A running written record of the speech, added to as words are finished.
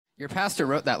Your pastor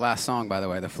wrote that last song, by the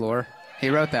way, The Floor. He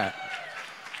wrote that.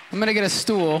 I'm going to get a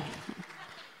stool.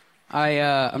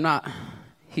 I'm not,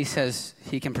 he says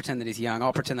he can pretend that he's young.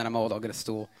 I'll pretend that I'm old. I'll get a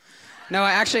stool. No,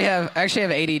 I actually have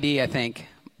ADD, I think.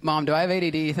 Mom, do I have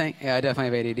ADD, you think? Yeah, I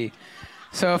definitely have ADD.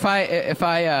 So if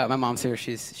I my mom's here,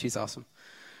 she's awesome.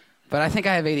 But I think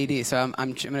I have ADD, so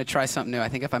I'm going to try something new. I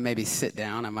think if I maybe sit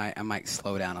down, I might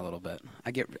slow down a little bit.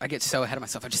 I get so ahead of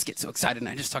myself. I just get so excited, and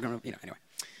I just talking, anyway.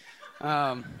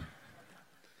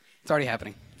 It's already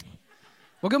happening.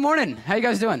 Well, good morning. How you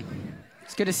guys doing?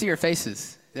 It's good to see your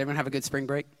faces. Did everyone have a good spring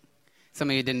break? Some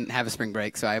of you didn't have a spring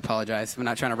break, so I apologize. I'm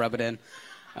not trying to rub it in.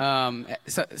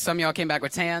 So, some of y'all came back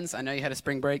with tans. I know you had a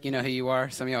spring break. You know who you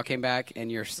are. Some of y'all came back,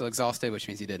 and you're still exhausted, which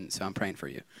means you didn't, so I'm praying for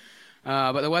you.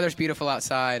 But the weather's beautiful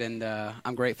outside, and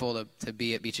I'm grateful to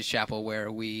be at Beaches Chapel,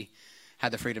 where we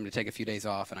had the freedom to take a few days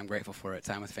off, and I'm grateful for it.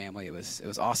 Time with family. It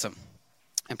was awesome.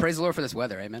 And praise the Lord for this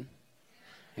weather. Amen.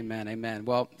 Amen, amen.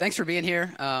 Well, thanks for being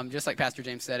here. Just like Pastor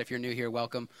James said, if you're new here,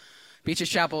 welcome. Beaches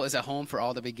Chapel is a home for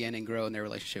all to begin and grow in their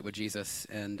relationship with Jesus.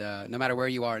 And no matter where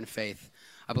you are in faith,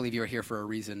 I believe you are here for a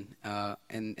reason.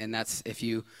 And that's if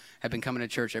you have been coming to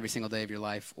church every single day of your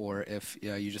life, or if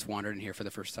you just wandered in here for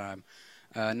the first time.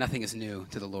 Nothing is new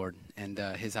to the Lord, and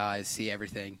his eyes see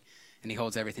everything, and he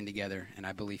holds everything together. And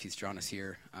I believe he's drawn us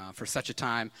here for such a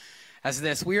time as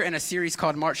this. We're in a series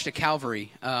called March to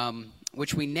Calvary,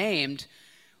 which we named...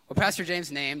 Well, Pastor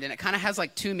James named, and it kind of has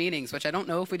like two meanings, which I don't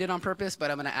know if we did on purpose,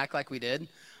 but I'm going to act like we did.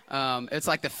 It's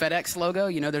like the FedEx logo.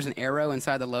 You know, there's an arrow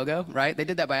inside the logo, right? They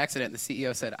did that by accident. The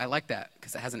CEO said, "I like that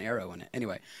because it has an arrow in it."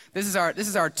 Anyway, this is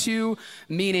our two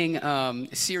meaning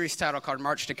series title called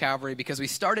March to Calvary, because we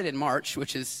started in March,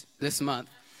 which is this month,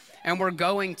 and we're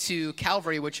going to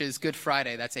Calvary, which is Good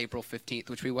Friday. That's April 15th,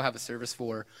 which we will have a service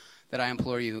for. That I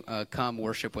implore you, come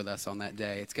worship with us on that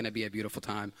day. It's going to be a beautiful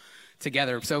time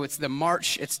together. So it's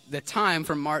the time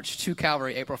from March to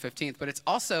Calvary, April 15th, but it's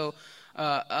also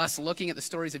us looking at the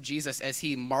stories of Jesus as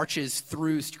he marches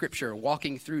through Scripture,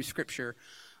 walking through Scripture,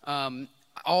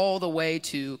 all the way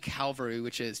to Calvary,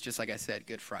 which is, just like I said,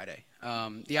 Good Friday.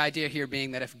 The idea here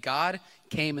being that if God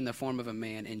came in the form of a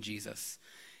man in Jesus,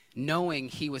 knowing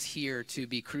he was here to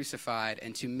be crucified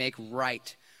and to make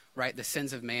right the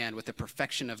sins of man with the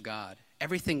perfection of God,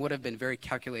 everything would have been very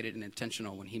calculated and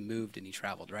intentional when he moved and he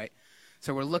traveled, right?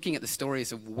 So we're looking at the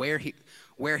stories of where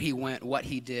he went, what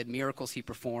he did, miracles he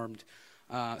performed.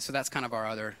 So that's kind of our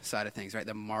other side of things, right?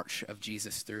 The march of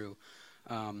Jesus through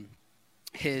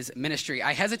his ministry.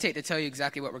 I hesitate to tell you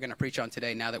exactly what we're going to preach on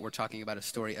today now that we're talking about a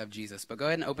story of Jesus. But go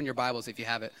ahead and open your Bibles, if you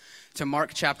have it, to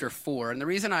Mark chapter 4. And the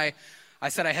reason I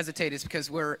said I hesitate is because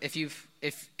if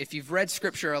you've read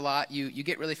Scripture a lot, you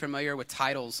get really familiar with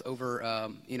titles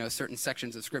over certain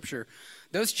sections of Scripture.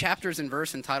 Those chapters and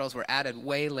verse and titles were added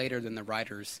way later than the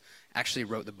writers actually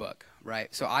wrote the book, right?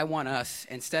 So I want us,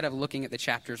 instead of looking at the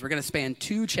chapters, we're going to span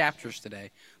 2 chapters today.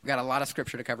 We've got a lot of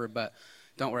Scripture to cover, but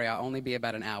don't worry, I'll only be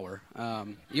about an hour.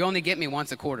 You only get me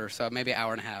once a quarter, so maybe an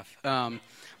hour and a half.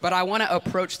 But I want to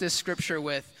approach this Scripture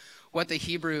with what the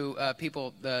Hebrew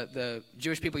people, the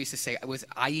Jewish people used to say was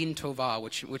ayin tovah,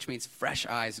 which means fresh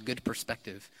eyes, good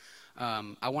perspective.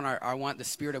 I want the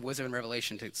spirit of wisdom and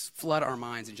revelation to flood our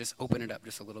minds and just open it up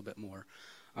just a little bit more.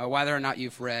 Whether or not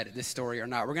you've read this story or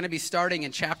not. We're going to be starting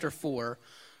in chapter 4,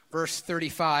 verse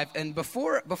 35. And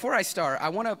before I start,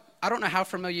 I don't know how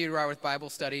familiar you are with Bible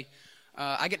study.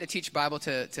 I get to teach Bible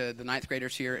to the 9th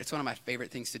graders here. It's one of my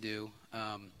favorite things to do.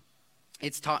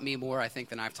 It's taught me more, I think,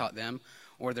 than I've taught them.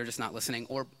 Or they're just not listening,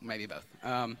 or maybe both.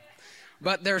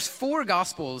 But there's 4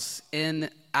 Gospels in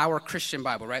our Christian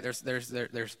Bible, right?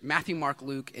 There's Matthew, Mark,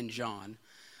 Luke, and John,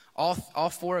 all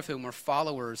 4 of whom were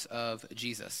followers of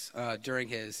Jesus during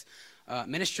his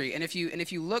ministry. And if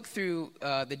you look through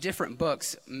the different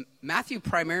books, Matthew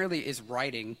primarily is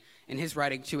writing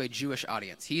to a Jewish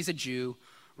audience. He's a Jew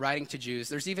writing to Jews.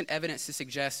 There's even evidence to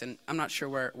suggest, and I'm not sure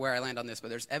where I land on this,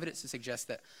 but there's evidence to suggest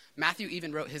that Matthew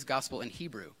even wrote his gospel in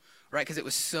Hebrew. Right, because it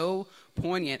was so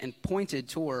poignant and pointed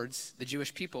towards the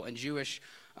Jewish people and Jewish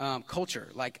culture.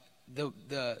 Like the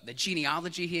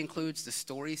genealogy he includes, the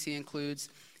stories he includes.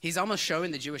 He's almost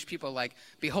showing the Jewish people, like,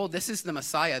 behold, this is the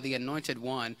Messiah, the anointed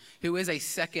one, who is a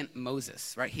second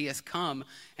Moses. Right, he has come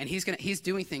and he's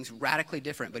doing things radically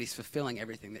different, but he's fulfilling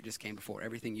everything that just came before,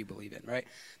 everything you believe in. Right,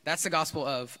 that's the gospel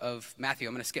of Matthew.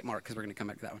 I'm going to skip Mark because we're going to come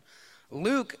back to that one.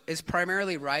 Luke is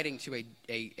primarily writing to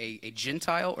a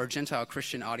Gentile or Gentile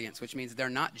Christian audience, which means they're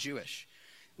not Jewish.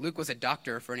 Luke was a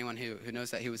doctor, for anyone who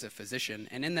knows that. He was a physician.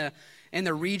 And in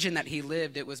the region that he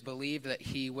lived, it was believed that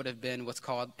he would have been what's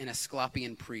called an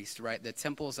Asclepian priest, right? The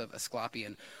temples of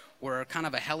Asclepian were kind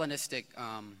of a Hellenistic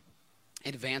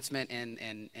advancement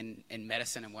in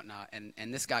medicine and whatnot.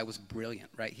 And this guy was brilliant,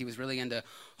 right? He was really into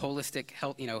holistic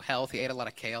health, health. He ate a lot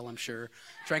of kale, I'm sure.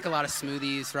 Drank a lot of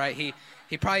smoothies, right?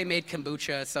 He probably made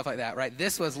kombucha, stuff like that, right?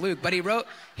 This was Luke, but he wrote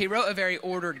a very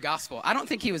ordered gospel. I don't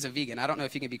think he was a vegan. I don't know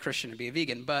if you can be Christian and be a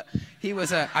vegan, but he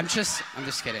was I'm just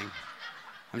kidding.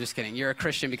 I'm just kidding. You're a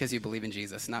Christian because you believe in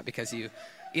Jesus, not because you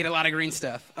eat a lot of green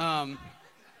stuff. I'm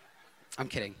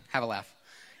kidding. Have a laugh.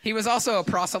 He was also a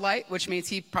proselyte, which means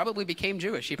he probably became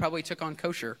Jewish. He probably took on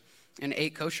kosher and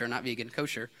ate kosher, not vegan,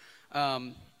 kosher.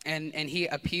 And he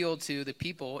appealed to the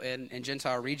people in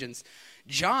Gentile regions.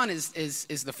 John is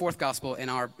the fourth gospel in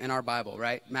our Bible,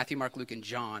 right? Matthew, Mark, Luke, and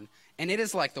John. And it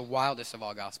is like the wildest of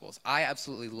all gospels. I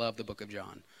absolutely love the book of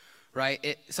John,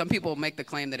 right? Some people make the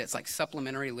claim that it's like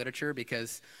supplementary literature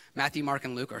because Matthew, Mark,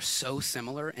 and Luke are so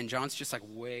similar, and John's just like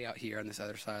way out here on this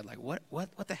other side. Like,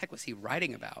 what the heck was he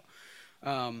writing about?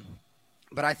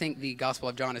 But I think the Gospel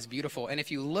of John is beautiful. And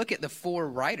if you look at the four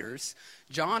writers,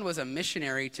 John was a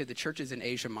missionary to the churches in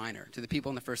Asia Minor, to the people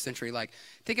in the first century. Like,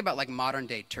 think about like modern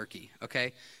day Turkey,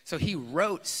 okay? So he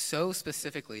wrote so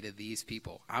specifically to these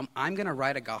people. I'm going to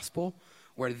write a gospel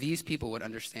where these people would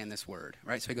understand this word,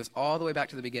 right? So he goes all the way back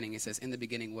to the beginning. He says, in the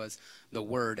beginning was the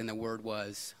Word, and the Word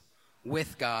was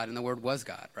with God, and the Word was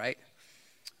God, right?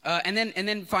 And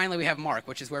then finally we have Mark,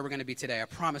 which is where we're going to be today. I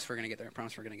promise we're going to get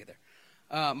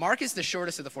there. Mark is the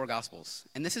shortest of the four Gospels,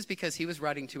 and this is because he was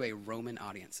writing to a Roman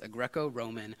audience, a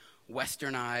Greco-Roman,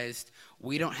 westernized,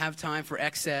 we don't have time for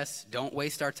excess, don't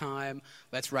waste our time,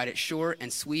 let's write it short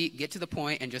and sweet, get to the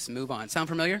point, and just move on. Sound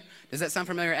familiar? Does that sound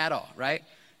familiar at all, right?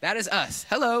 That is us.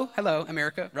 Hello,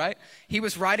 America, right? He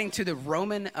was writing to the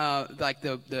Roman,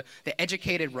 the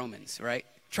educated Romans, right?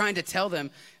 Trying to tell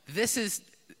them, this is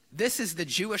the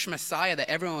Jewish Messiah that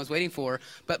everyone was waiting for,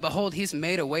 but behold, he's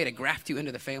made a way to graft you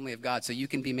into the family of God so you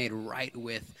can be made right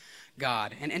with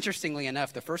God. And interestingly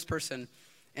enough, the first person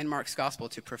in Mark's gospel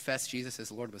to profess Jesus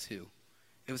as Lord was who?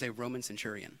 It was a Roman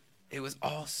centurion. It was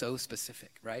all so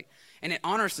specific, right? And it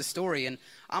honors the story. And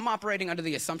I'm operating under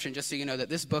the assumption, just so you know, that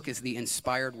this book is the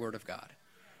inspired word of God,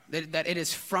 that it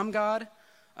is from God.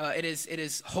 It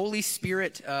is Holy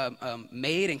Spirit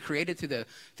made and created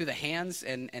through the hands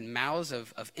and mouths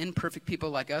of imperfect people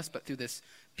like us, but through this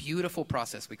beautiful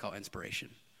process we call inspiration.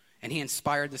 And he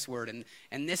inspired this word,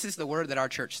 and this is the word that our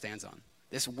church stands on.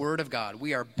 This word of God.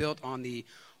 We are built on the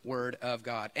word of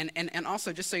God. And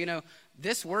also, just so you know,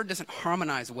 this word doesn't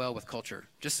harmonize well with culture,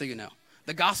 just so you know.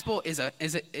 The gospel is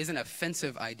an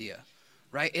offensive idea,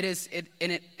 right? And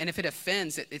if it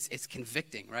offends, it's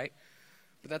convicting, right?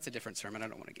 But that's a different sermon. I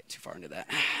don't want to get too far into that.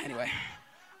 Anyway,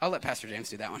 I'll let Pastor James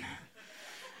do that one.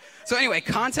 So anyway,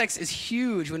 context is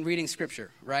huge when reading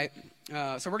Scripture, right?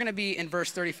 So we're going to be in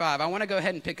verse 35. I want to go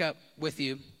ahead and pick up with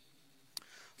you.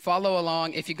 Follow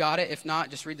along if you got it. If not,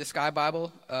 just read the Sky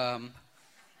Bible.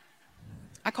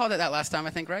 I called it that last time, I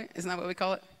think, right? Isn't that what we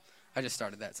call it? I just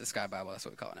started that. It's the Sky Bible. That's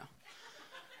what we call it now.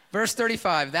 Verse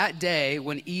 35, that day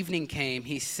when evening came,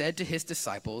 he said to his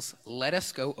disciples, let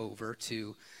us go over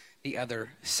to the other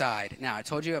side. Now, I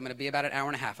told you I'm going to be about an hour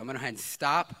and a half. I'm going to go ahead and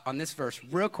stop on this verse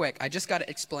real quick. I just got to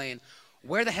explain,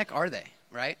 where the heck are they,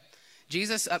 right?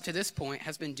 Jesus, up to this point,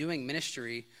 has been doing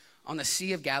ministry on the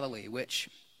Sea of Galilee, which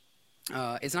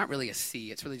is not really a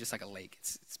sea. It's really just like a lake.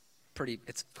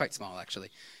 It's quite small, actually.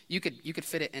 You could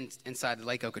fit it inside the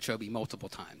Lake Okeechobee multiple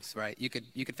times, right? You could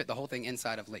fit the whole thing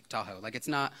inside of Lake Tahoe. Like, it's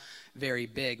not very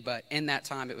big, but in that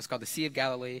time, it was called the Sea of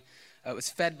Galilee. It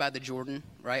was fed by the Jordan,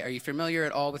 right? Are you familiar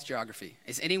at all with geography?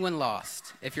 Is anyone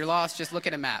lost? If you're lost, just look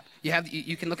at a map.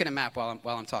 You can look at a map while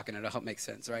I'm talking. It'll help make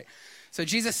sense, right? So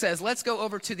Jesus says, let's go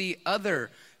over to the other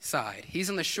side.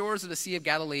 He's on the shores of the Sea of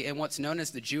Galilee in what's known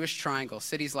as the Jewish Triangle.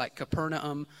 Cities like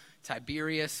Capernaum,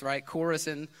 Tiberias, right?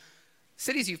 Chorazin.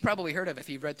 Cities you've probably heard of if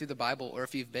you've read through the Bible or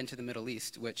if you've been to the Middle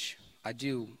East, which I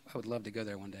would love to go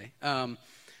there one day.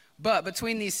 But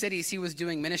between these cities, he was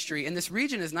doing ministry, and this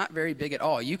region is not very big at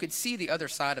all. You could see the other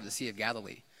side of the Sea of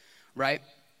Galilee, right?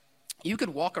 You could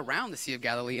walk around the Sea of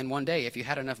Galilee in one day if you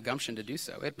had enough gumption to do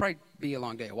so. It'd probably be a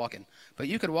long day of walking, but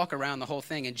you could walk around the whole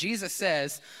thing. And Jesus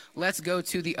says, let's go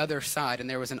to the other side. And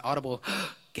there was an audible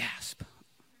gasp.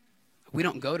 We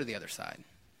don't go to the other side.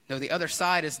 No, the other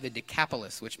side is the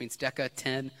Decapolis, which means Deca,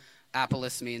 10.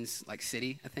 Apolis means like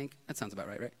city, I think. That sounds about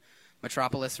right?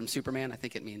 Metropolis from Superman, I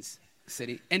think it means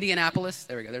city. Indianapolis,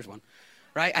 there we go, there's one,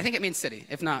 right? I think it means city.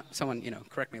 If not, someone,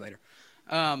 correct me later.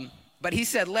 But he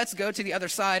said, let's go to the other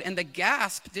side. And the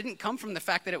gasp didn't come from the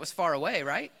fact that it was far away,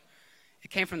 right? It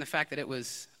came from the fact that it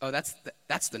was,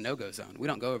 that's the no-go zone. We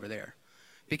don't go over there.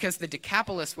 Because the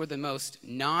Decapolis were the most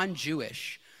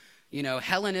non-Jewish,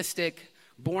 Hellenistic,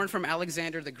 born from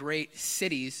Alexander the Great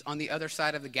cities on the other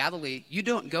side of the Galilee, you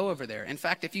don't go over there. In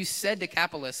fact, if you said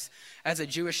Decapolis as a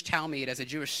Jewish Talmud, as a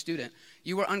Jewish student,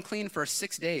 you were unclean for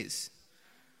 6 days,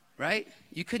 right?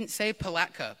 You couldn't say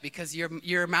Palatka because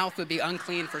your mouth would be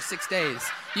unclean for 6 days.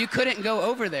 You couldn't go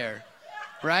over there,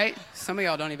 right? Some of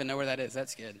y'all don't even know where that is.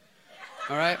 That's good,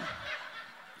 all right?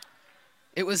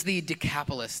 It was the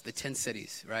Decapolis, the 10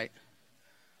 cities, right?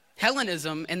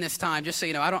 Hellenism in this time, just so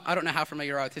you know, I don't know how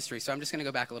familiar you are with history, so I'm just going to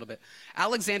go back a little bit.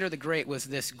 Alexander the Great was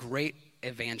this great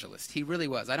evangelist. He really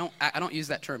was. I don't use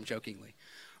that term jokingly,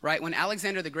 right? When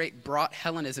Alexander the Great brought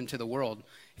Hellenism to the world,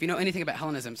 if you know anything about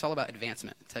Hellenism, it's all about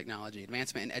advancement, technology,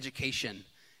 advancement in education,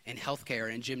 in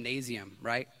healthcare, in gymnasium,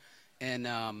 right? In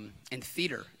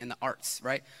theater, in the arts,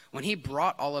 right? When he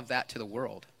brought all of that to the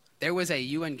world, there was a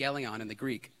euangelion in the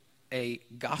Greek, a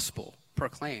gospel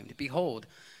proclaimed. Behold,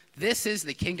 this is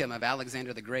the kingdom of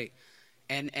Alexander the Great,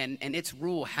 and its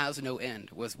rule has no end,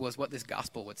 was what this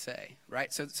gospel would say,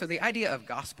 right? So the idea of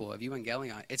gospel, of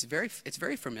euangelion, it's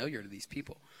very familiar to these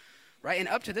people, right? And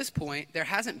up to this point, there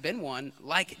hasn't been one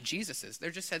like Jesus's. There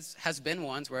just has been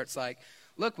ones where it's like,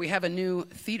 look, we have a new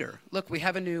theater. Look, we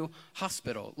have a new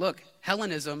hospital. Look,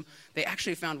 Hellenism, they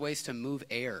actually found ways to move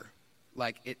air,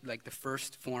 like the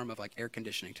first form of like air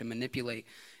conditioning, to manipulate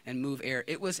and move air.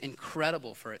 It was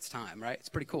incredible for its time, right? It's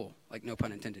pretty cool, like no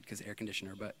pun intended, because air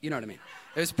conditioner, but you know what I mean.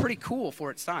 It was pretty cool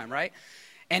for its time, right?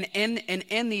 And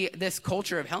in this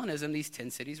culture of Hellenism, these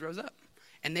 10 cities rose up,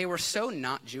 and they were so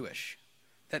not Jewish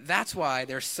that's why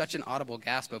there's such an audible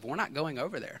gasp of, we're not going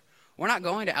over there. We're not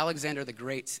going to Alexander the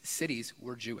Great's cities.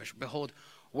 We're Jewish. Behold,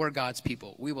 we're God's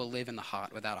people. We will live in the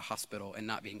hot without a hospital and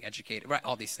not being educated, right?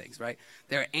 All these things, right?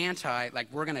 They're anti, like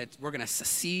we're gonna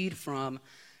secede from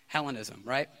Hellenism,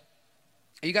 right?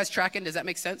 Are you guys tracking? Does that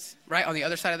make sense? Right? On the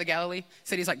other side of the Galilee,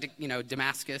 cities like,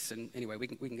 Damascus, and anyway, we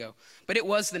can go. But it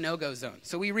was the no-go zone.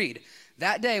 So we read,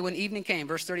 that day when evening came,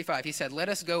 verse 35, he said, let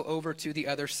us go over to the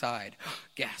other side.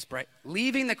 Gasp, right?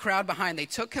 Leaving the crowd behind, they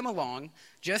took him along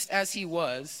just as he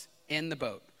was in the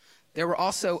boat. There were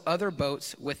also other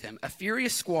boats with him. A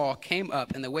furious squall came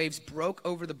up, and the waves broke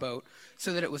over the boat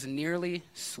so that it was nearly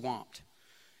swamped.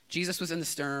 Jesus was in the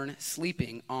stern,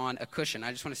 sleeping on a cushion.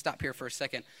 I just want to stop here for a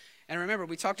second. And remember,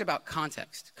 we talked about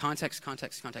context.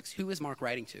 Who is Mark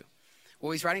writing to?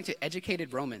 Well, he's writing to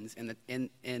educated Romans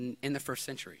in the first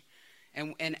century.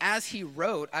 And as he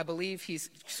wrote, I believe he's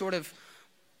sort of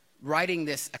writing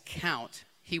this account.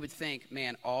 He would think,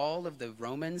 man, all of the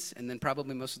Romans, and then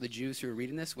probably most of the Jews who are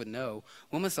reading this would know,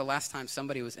 when was the last time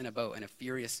somebody was in a boat and a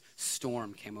furious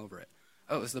storm came over it?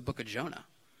 Oh, it was the book of Jonah.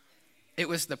 It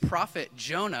was the prophet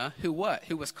Jonah who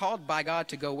was called by God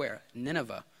to go where?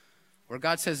 Nineveh. Where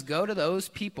God says, go to those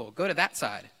people, go to that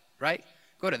side, right?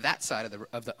 Go to that side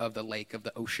of the lake, of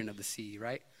the ocean, of the sea,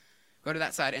 right? Go to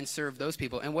that side and serve those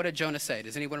people. And what did Jonah say?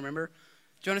 Does anyone remember?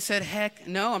 Jonah said, heck,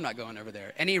 no, I'm not going over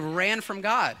there. And he ran from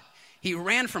God. He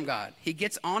ran from God. He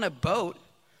gets on a boat.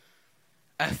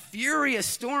 A furious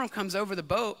storm comes over the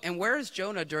boat. And where is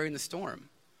Jonah during the storm?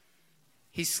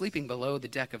 He's sleeping below the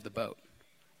deck of the boat.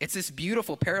 It's this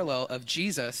beautiful parallel of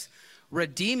Jesus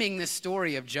redeeming this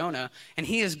story of Jonah, and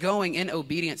he is going in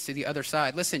obedience to the other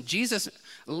side. Listen, Jesus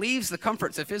leaves the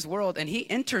comforts of his world and he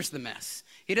enters the mess.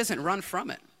 He doesn't run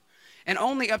from it. And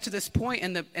only up to this point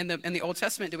in the Old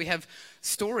Testament do we have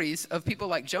stories of people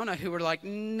like Jonah who were like,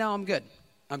 no, I'm good.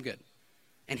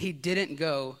 And he didn't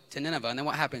go to Nineveh. And then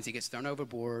what happens? He gets thrown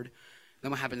overboard.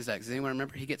 Then what happens next? Does anyone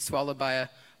remember? He gets swallowed by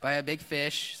a big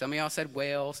fish. Some of y'all said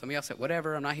whale. Some of y'all said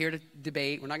whatever. I'm not here to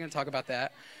debate. We're not going to talk about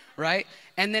that. Right?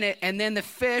 And then the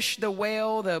fish, the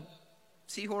whale, the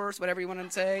seahorse, whatever you want to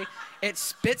say, it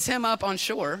spits him up on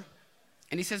shore.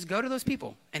 And he says, go to those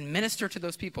people and minister to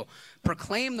those people.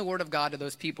 Proclaim the word of God to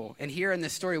those people. And here in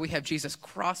this story, we have Jesus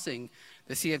crossing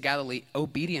the Sea of Galilee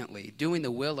obediently, doing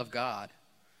the will of God.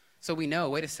 So we know,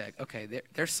 wait a sec, okay,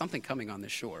 there's something coming on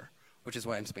this shore, which is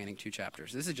why I'm spanning 2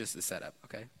 chapters. This is just the setup,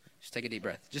 okay? Just take a deep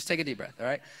breath. All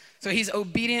right? So he's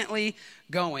obediently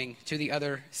going to the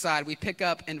other side. We pick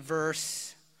up in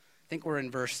verse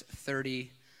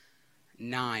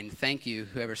 39. Thank you,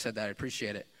 whoever said that. I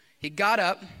appreciate it. He got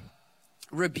up,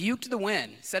 rebuked the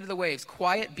wind, said to the waves,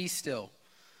 quiet, be still.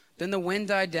 Then the wind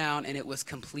died down, and it was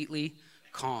completely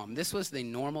calm. This was the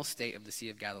normal state of the Sea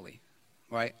of Galilee,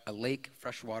 right? A lake,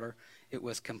 fresh water. It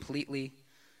was completely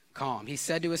calm. He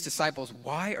said to his disciples,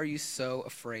 why are you so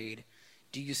afraid?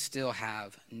 Do you still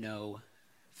have no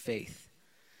faith?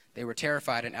 They were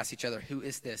terrified and asked each other, who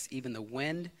is this? Even the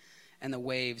wind and the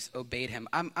waves obeyed him.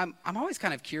 I'm always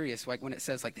kind of curious, like when it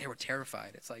says like they were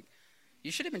terrified. It's like,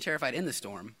 you should have been terrified in the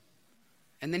storm.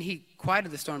 and then he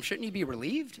quieted the storm. Shouldn't you be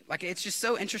relieved? Like, it's just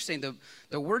so interesting,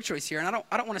 the word choice here. And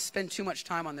I don't want to spend too much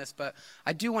time on this, but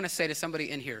I do want to say to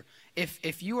somebody in here,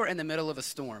 if you are in the middle of a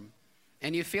storm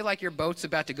and you feel like your boat's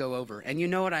about to go over, and you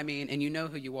know what I mean, and you know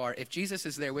who you are, if Jesus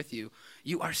is there with you,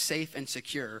 you are safe and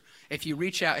secure. If you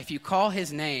reach out, if you call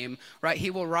his name, right,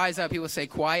 he will rise up. He will say,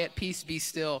 quiet, peace, be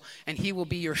still, and he will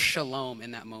be your shalom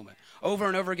in that moment. Over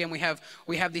and over again, we have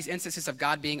these instances of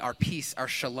God being our peace, our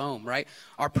shalom, right?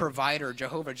 Our provider,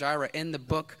 Jehovah Jireh, in the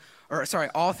book,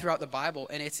 all throughout the Bible,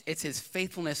 and it's his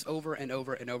faithfulness over and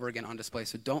over and over again on display.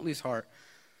 So don't lose heart.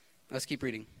 Let's keep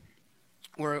reading.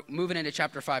 We're moving into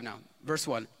chapter 5 now. Verse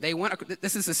 1.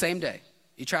 This is the same day.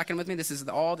 You tracking with me? This is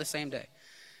all the same day.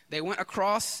 They went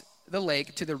across the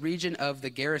lake to the region of the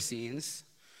Gerasenes.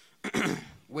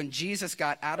 When Jesus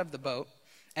got out of the boat,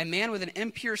 a man with an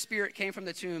impure spirit came from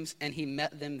the tombs, and he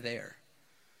met them there.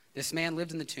 This man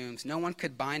lived in the tombs. No one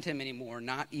could bind him anymore,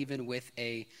 not even with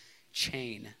a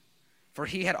chain. For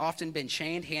he had often been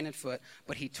chained hand and foot,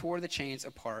 but he tore the chains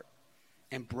apart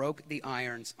and broke the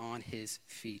irons on his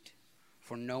feet.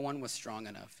 For no one was strong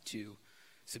enough to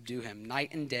subdue him.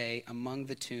 Night and day among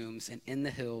the tombs and in the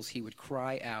hills he would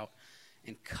cry out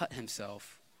and cut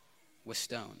himself with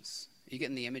stones. Are you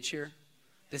getting the image here?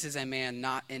 This is a man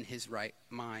not in his right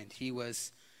mind. He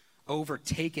was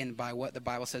overtaken by what the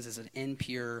Bible says is an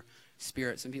impure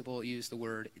spirit. Some people use the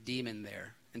word demon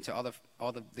there. And to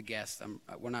all the guests,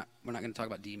 we're not going to talk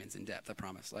about demons in depth, I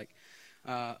promise.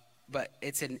 But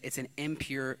it's an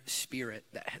impure spirit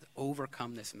that has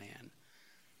overcome this man.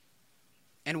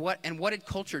 And what did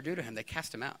culture do to him? They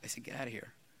cast him out. They said, get out of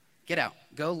here. Get out.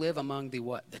 Go live among the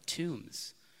what? The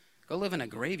tombs. Go live in a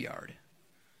graveyard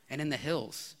and in the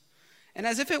hills. And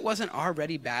as if it wasn't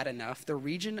already bad enough, the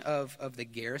region of the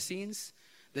Gerasenes,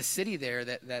 the city there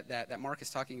that Mark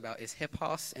is talking about is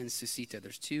Hippos and Susita.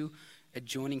 There's two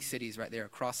adjoining cities right there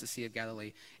across the Sea of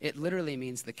Galilee. It literally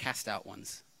means the cast out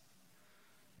ones.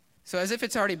 So as if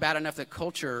it's already bad enough that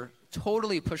culture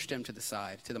totally pushed him to the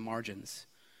side, to the margins.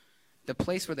 The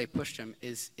place where they pushed him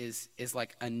is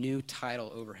like a new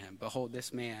title over him. Behold,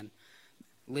 this man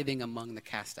living among the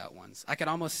cast out ones. I could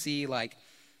almost see, like,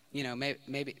 you know,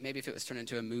 maybe if it was turned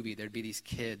into a movie, there'd be these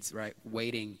kids, right,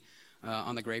 waiting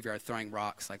on the graveyard, throwing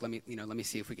rocks, like, let me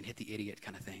see if we can hit the idiot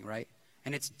kind of thing, right?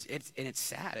 And it's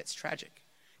sad, it's tragic.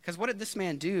 Because what did this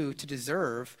man do to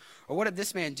deserve, or what did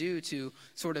this man do to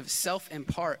sort of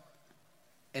self-impart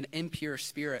an impure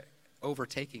spirit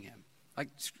overtaking him? Like,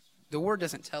 the word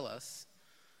doesn't tell us,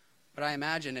 but I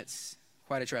imagine it's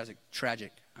quite a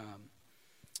tragic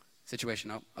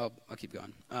situation. I'll keep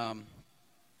going.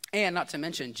 And not to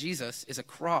mention, Jesus is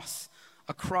across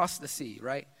the sea,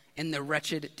 right? In the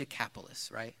wretched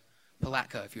Decapolis, right?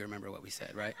 Palatco, if you remember what we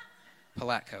said, right?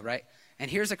 Palatco, right?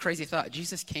 And here's a crazy thought.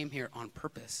 Jesus came here on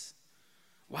purpose.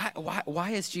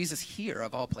 Why is Jesus here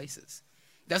of all places?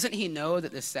 Doesn't he know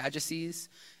that the Sadducees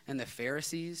and the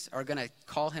Pharisees are going to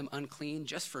call him unclean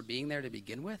just for being there to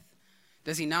begin with?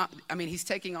 Does he not? I mean, he's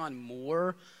taking on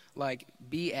more like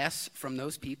BS from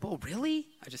those people. Really?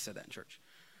 I just said that in church.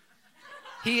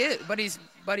 He is,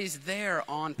 but he's there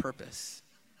on purpose.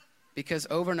 Because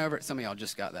over and over, some of y'all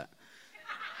just got that.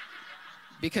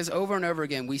 Because over and over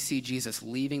again, we see Jesus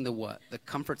leaving the what? The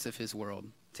comforts of his world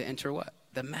to enter what?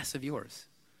 The mess of yours.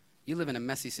 You live in a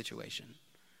messy situation.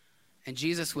 And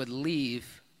Jesus would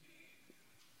leave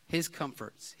his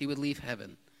comforts. He would leave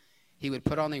heaven. He would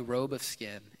put on a robe of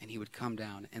skin, and he would come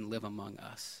down and live among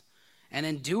us. And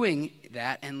in doing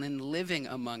that and then living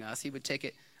among us, he would take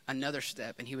it another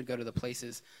step, and he would go to the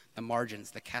places, the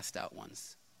margins, the cast out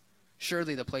ones.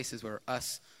 Surely the places where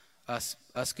us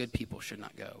good people should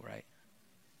not go, right?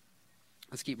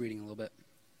 Let's keep reading a little bit.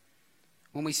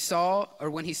 When he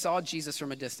saw Jesus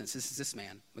from a distance, this is this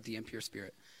man with the impure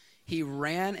spirit, he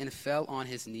ran and fell on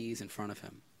his knees in front of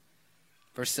him.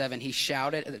 Verse 7, he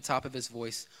shouted at the top of his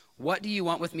voice, "What do you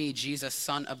want with me, Jesus,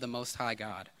 Son of the Most High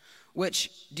God?"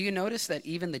 Which, do you notice that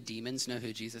even the demons know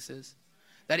who Jesus is?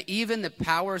 That even the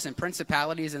powers and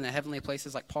principalities in the heavenly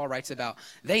places, like Paul writes about,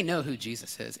 they know who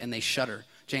Jesus is, and they shudder.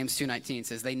 James 2:19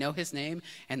 says they know his name,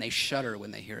 and they shudder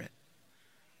when they hear it.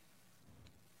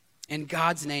 In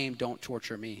God's name, don't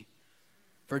torture me.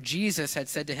 For Jesus had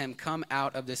said to him, "Come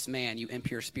out of this man, you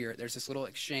impure spirit." There's this little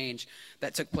exchange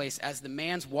that took place as the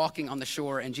man's walking on the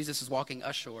shore and Jesus is walking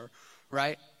ashore,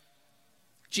 right?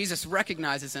 Jesus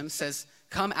recognizes him, says,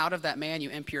 "Come out of that man, you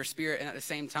impure spirit." And at the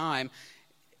same time,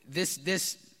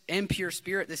 this impure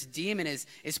spirit, this demon is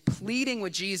pleading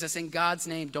with Jesus, in God's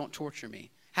name, don't torture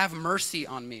me. Have mercy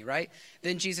on me, right?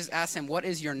 Then Jesus asked him, "What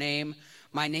is your name?"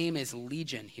 "My name is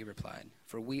Legion," he replied,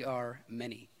 "for we are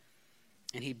many."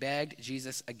 And he begged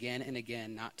Jesus again and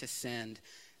again not to send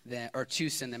them, or to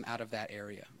send them out of that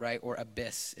area, right? Or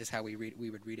abyss is how we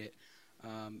would read it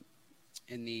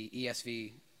in the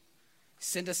ESV.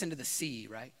 Send us into the sea,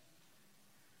 right?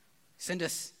 Send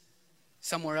us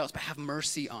somewhere else, but have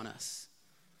mercy on us,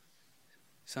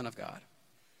 Son of God.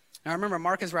 Now remember,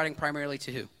 Mark is writing primarily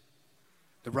to who?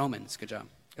 The Romans. Good job.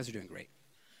 You guys are doing great.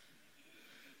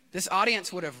 This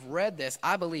audience would have read this.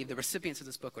 I believe the recipients of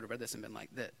this book would have read this and been like,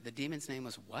 the demon's name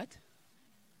was what?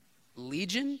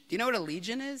 Legion? Do you know what a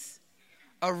legion is?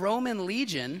 A Roman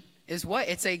legion is what?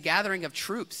 It's a gathering of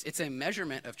troops. It's a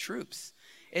measurement of troops.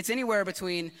 It's anywhere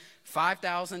between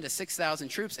 5,000 to 6,000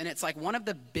 troops, and it's like one of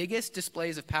the biggest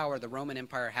displays of power the Roman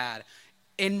Empire had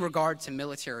in regard to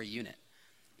military unit.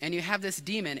 And you have this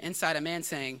demon inside a man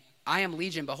saying, I am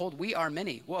legion, behold, we are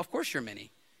many. Well, of course you're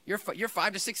many. You're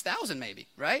 5,000 to 6,000 maybe,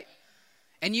 right?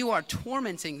 And you are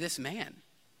tormenting this man.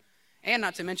 And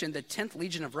not to mention the 10th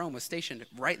Legion of Rome was stationed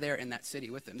right there in that city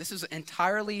with him. This was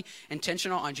entirely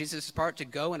intentional on Jesus' part to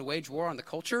go and wage war on the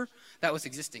culture that was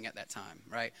existing at that time,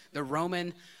 right? The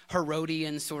Roman,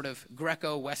 Herodian sort of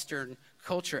Greco-Western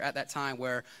culture at that time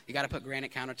where you got to put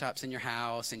granite countertops in your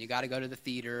house and you got to go to the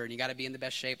theater and you got to be in the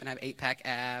best shape and have 8-pack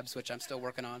abs, which I'm still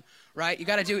working on, right? You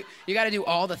got to do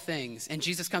all the things. And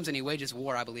Jesus comes and he wages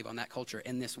war, I believe, on that culture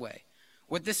in this way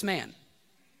with this man.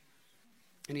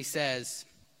 And he says,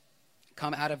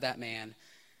 come out of that man.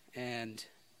 And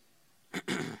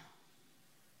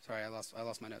sorry, I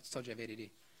lost my notes. Told you I have ADD.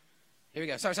 Here we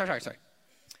go. Sorry.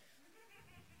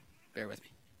 Bear with me.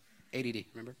 ADD,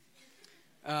 remember?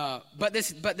 But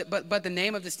the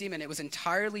name of this demon, it was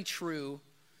entirely true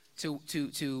to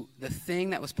the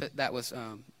thing that was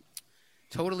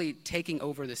totally taking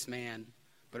over this man,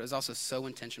 but it was also so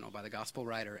intentional by the gospel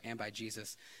writer and by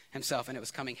Jesus himself, and it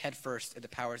was coming headfirst at the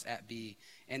powers at be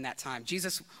in that time.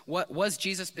 Was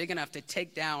Jesus big enough to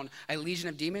take down a legion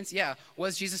of demons? Yeah.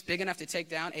 Was Jesus big enough to take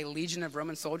down a legion of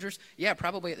Roman soldiers? Yeah,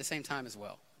 probably at the same time as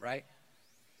well, right?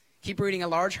 Keep reading. A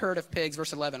large herd of pigs,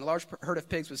 verse 11. A large herd of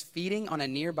pigs was feeding on a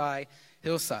nearby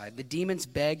hillside. The demons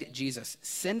begged Jesus,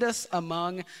 send us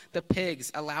among the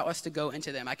pigs. Allow us to go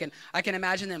into them. I can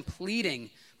imagine them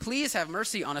pleading, please have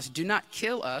mercy on us. Do not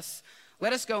kill us.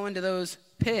 Let us go into those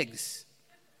pigs.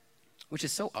 Which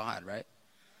is so odd, right?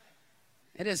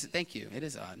 It is. Thank you. It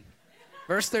is odd.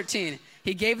 Verse 13.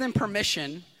 He gave them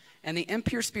permission, and the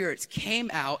impure spirits came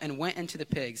out and went into the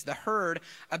pigs. The herd,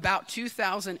 about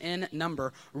 2,000 in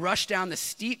number, rushed down the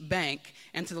steep bank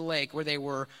into the lake where they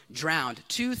were drowned.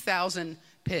 2,000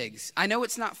 pigs. I know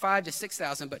it's not 5,000 to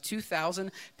 6,000, but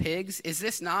 2,000 pigs. Is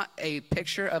this not a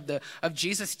picture of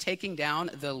Jesus taking down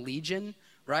the legion?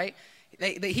 Right?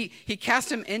 He cast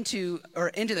them into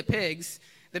the pigs.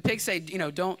 The pigs say,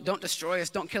 don't destroy us,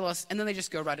 don't kill us, and then they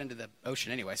just go right into the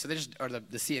ocean anyway. So or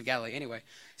the Sea of Galilee anyway.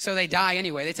 So they die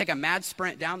anyway. They take a mad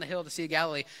sprint down the hill of the Sea of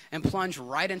Galilee and plunge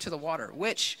right into the water,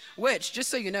 which, just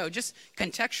so you know, just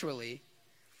contextually,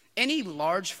 any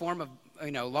large form of,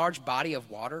 large body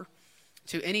of water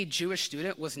to any Jewish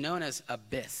student was known as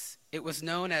abyss. It was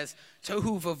known as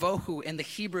tohu vavohu in the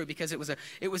Hebrew because it was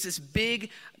this big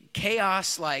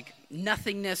chaos, like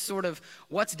nothingness, sort of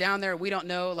what's down there we don't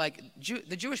know. Like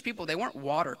the Jewish people, they weren't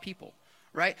water people,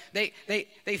 right? They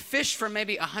fished from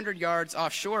maybe 100 yards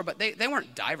offshore, but they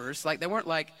weren't divers. Like they weren't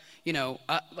they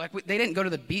didn't go to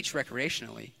the beach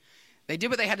recreationally. They did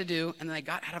what they had to do, and then they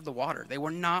got out of the water. They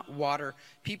were not water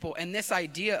people. And this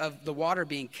idea of the water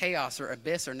being chaos or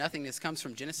abyss or nothingness comes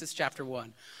from Genesis chapter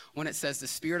 1, when it says the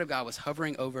Spirit of God was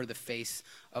hovering over the face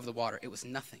of the water. It was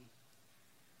nothing.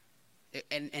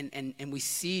 And we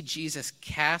see Jesus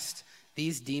cast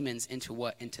these demons into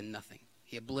what? Into nothing.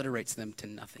 He obliterates them to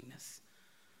nothingness.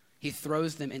 He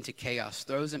throws them into chaos,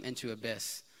 throws them into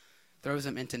abyss, throws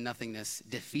them into nothingness,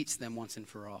 defeats them once and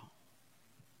for all.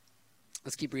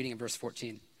 Let's keep reading in verse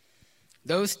 14.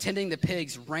 Those tending the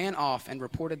pigs ran off and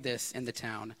reported this in the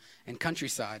town and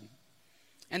countryside.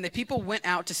 And the people went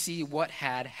out to see what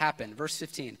had happened. Verse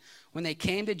 15. When they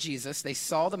came to Jesus, they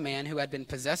saw the man who had been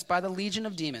possessed by the legion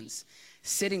of demons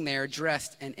sitting there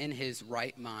dressed and in his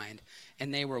right mind.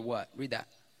 And they were what? Read that.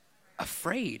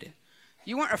 Afraid.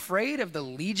 You weren't afraid of the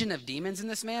legion of demons in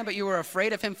this man, but you were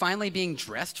afraid of him finally being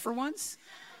dressed for once?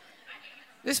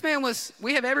 This man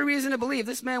we have every reason to believe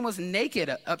this man was naked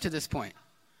up to this point.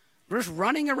 Just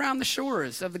running around the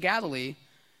shores of the Galilee,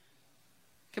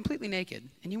 completely naked.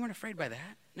 And you weren't afraid by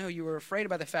that. No, you were afraid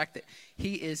by the fact that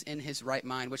he is in his right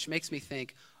mind, which makes me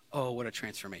think, oh, what a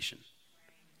transformation.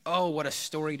 Oh, what a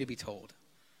story to be told.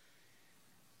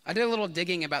 I did a little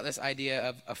digging about this idea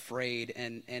of afraid,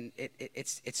 and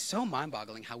it's so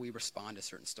mind-boggling how we respond to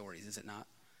certain stories, is it not?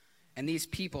 And these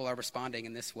people are responding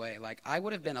in this way. Like, I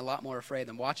would have been a lot more afraid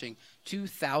than watching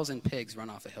 2,000 pigs run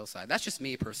off a hillside. That's just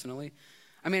me personally.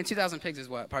 I mean, 2,000 pigs is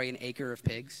what? Probably an acre of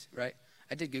pigs, right?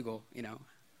 I did Google,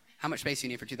 how much space you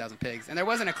need for 2,000 pigs. And there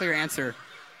wasn't a clear answer.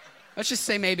 Let's just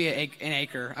say maybe an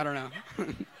acre. I don't know.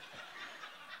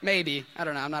 Maybe. I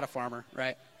don't know. I'm not a farmer,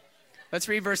 right? Let's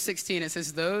read verse 16. It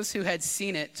says, those who had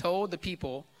seen it told the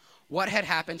people what had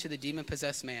happened to the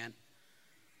demon-possessed man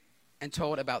and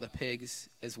told about the pigs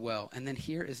as well. And then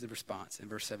here is the response in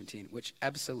verse 17, which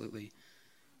absolutely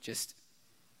just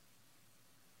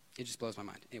blows my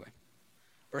mind. Anyway,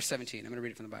 verse 17. I'm going to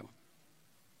read it from the Bible.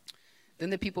 Then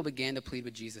the people began to plead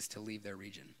with Jesus to leave their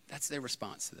region. That's their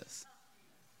response to this.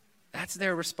 That's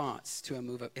their response to a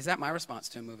move of, is that my response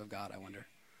to a move of God, I wonder?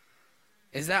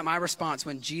 Is that my response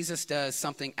when Jesus does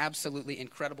something absolutely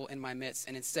incredible in my midst,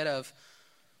 and instead of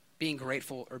being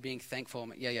grateful or being thankful,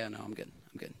 I'm I'm good.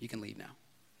 You can leave now.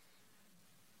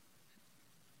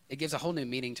 It gives a whole new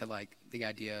meaning to like the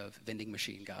idea of vending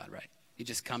machine God, right? You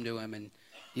just come to him and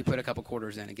you put a couple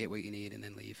quarters in and get what you need and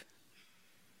then leave.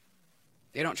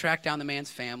 They don't track down the man's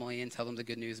family and tell them the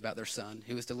good news about their son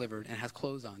who was delivered and has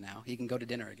clothes on now. He can go to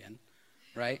dinner again,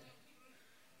 right?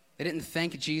 They didn't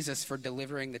thank Jesus for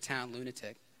delivering the town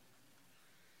lunatic.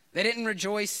 They didn't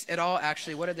rejoice at all,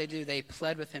 actually. What did they do? They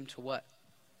pled with him to what?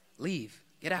 Leave.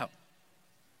 Get out.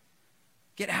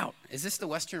 Get out. Is this the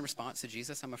Western response to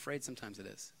Jesus? I'm afraid sometimes it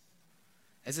is.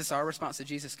 Is this our response to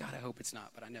Jesus? God, I hope it's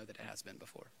not, but I know that it has been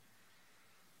before.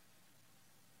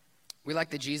 We like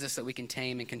the Jesus that we can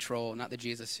tame and control, not the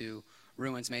Jesus who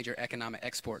ruins major economic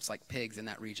exports like pigs in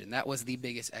that region. That was the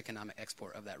biggest economic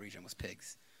export of that region was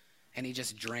pigs. And he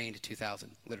just drained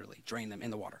 2,000, literally, drained them in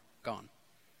the water, gone.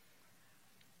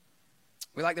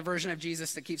 We like the version of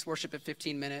Jesus that keeps worship at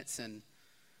 15 minutes and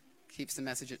keeps the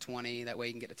message at 20. That way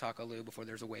you can get to Taco Lou before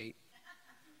there's a wait.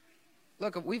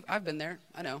 Look, I've been there.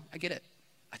 I know. I get it.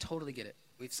 I totally get it.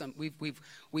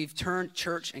 We've turned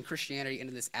church and Christianity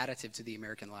into this additive to the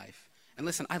American life. And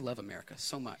listen, I love America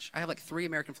so much. I have like 3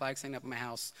 American flags hanging up in my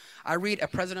house. I read a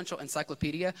presidential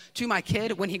encyclopedia to my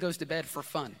kid when he goes to bed for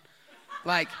fun.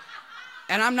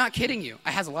 And I'm not kidding you.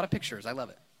 It has a lot of pictures. I love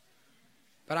it.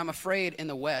 But I'm afraid in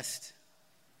the West,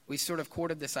 we sort of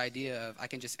courted this idea of I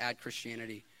can just add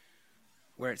Christianity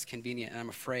where it's convenient. And I'm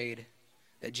afraid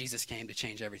that Jesus came to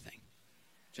change everything.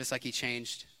 Just like he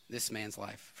changed this man's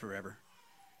life forever.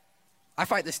 I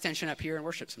fight this tension up here in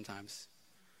worship sometimes.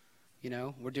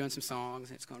 We're doing some songs,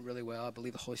 and it's going really well. I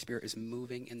believe the Holy Spirit is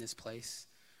moving in this place,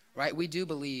 right? We do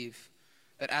believe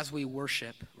that as we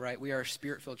worship, right, we are a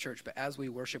spirit-filled church, but as we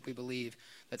worship, we believe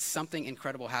that something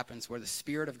incredible happens where the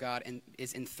Spirit of God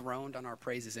is enthroned on our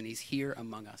praises, and he's here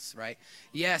among us, right?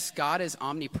 Yes, God is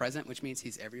omnipresent, which means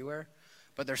he's everywhere,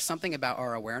 but there's something about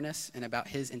our awareness and about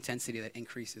his intensity that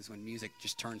increases when music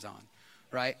just turns on,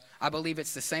 right? I believe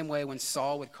it's the same way when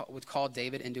Saul would call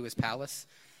David into his palace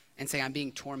and say, I'm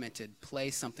being tormented,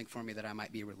 play something for me that I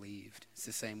might be relieved. It's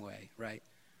the same way, right?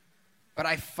 But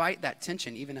I fight that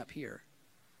tension even up here.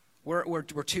 We're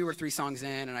 2 or 3 songs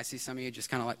in, and I see some of you just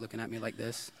kind of like looking at me like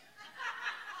this.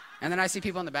 And then I see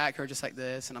people in the back who are just like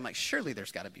this, and I'm like, surely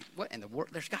there's got to be, what in the world?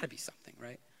 There's got to be something,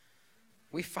 right?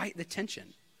 We fight the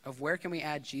tension of where can we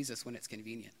add Jesus when it's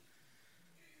convenient.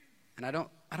 And I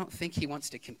don't think he wants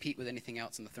to compete with anything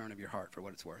else on the throne of your heart for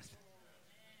what it's worth.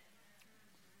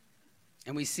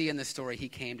 And we see in this story, he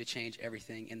came to change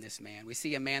everything in this man. We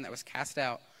see a man that was cast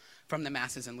out from the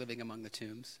masses and living among the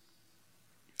tombs.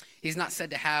 He's not said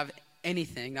to have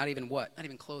anything, not even what? Not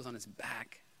even clothes on his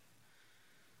back.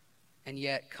 And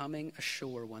yet, coming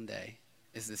ashore one day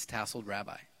is this tasseled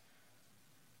rabbi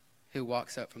who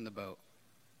walks up from the boat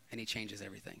and he changes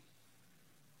everything.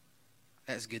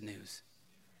 That is good news.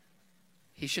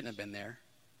 He shouldn't have been there.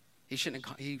 He shouldn't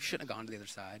have gone to the other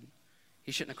side.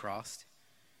 He shouldn't have crossed.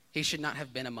 He should not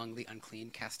have been among the unclean,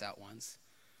 cast out ones.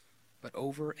 But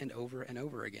over and over and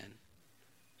over again,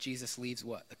 Jesus leaves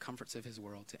what? The comforts of his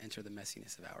world to enter the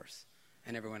messiness of ours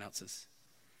and everyone else's.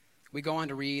 We go on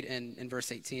to read in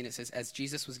verse 18, it says, as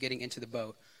Jesus was getting into the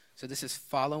boat, so this is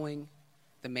following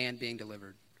the man being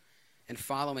delivered. And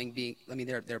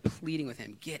they're pleading with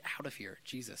him, get out of here,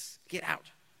 Jesus, get out.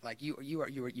 Like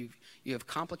you have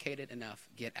complicated enough,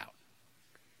 get out.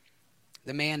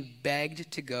 The man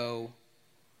begged to go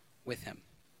with him.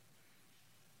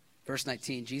 Verse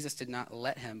 19, Jesus did not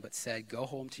let him, but said, go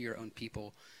home to your own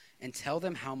people and tell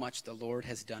them how much the Lord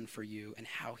has done for you and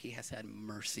how he has had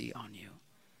mercy on you.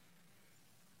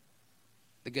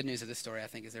 The good news of this story, I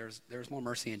think, is there was more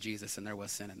mercy in Jesus than there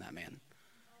was sin in that man.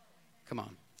 Come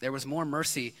on. There was more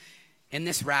mercy in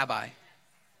this rabbi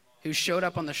who showed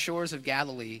up on the shores of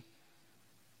Galilee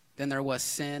than there was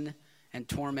sin and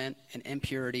torment and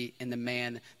impurity in the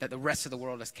man that the rest of the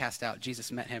world has cast out.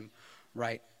 Jesus met him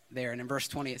right there. And in verse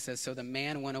 20 it says, so the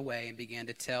man went away and began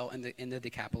to tell in the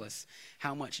Decapolis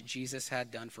how much Jesus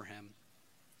had done for him.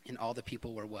 And all the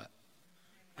people were what?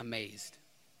 Amazed.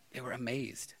 They were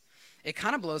amazed. It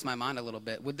kind of blows my mind a little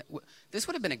bit. This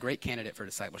would have been a great candidate for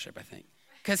discipleship, I think,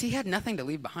 because he had nothing to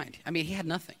leave behind. I mean, he had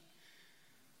nothing,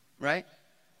 right?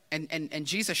 And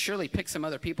Jesus surely picked some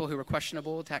other people who were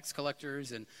questionable, tax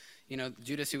collectors, and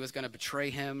Judas, who was going to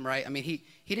betray him, right? I mean, he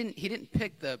didn't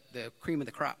pick the cream of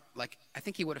the crop. Like, I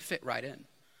think he would have fit right in.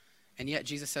 And yet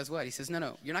Jesus says what? He says,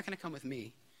 no, you're not going to come with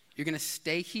me. You're going to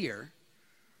stay here,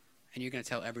 and you're going to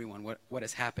tell everyone what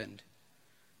has happened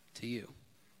to you.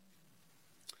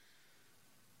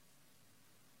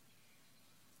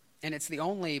 And it's the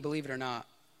only, believe it or not,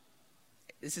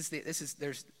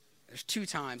 there's two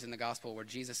times in the gospel where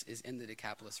Jesus is in the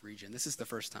Decapolis region. This is the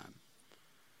first time.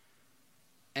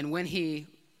 And when he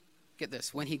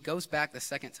goes back the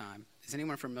second time, is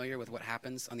anyone familiar with what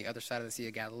happens on the other side of the Sea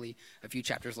of Galilee a few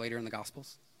chapters later in the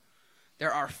Gospels?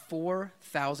 There are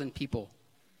 4,000 people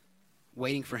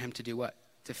waiting for him to do what?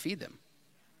 To feed them.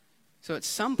 So at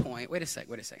some point, wait a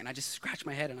second. I just scratched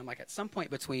my head and I'm like, at some point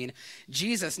between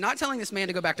Jesus not telling this man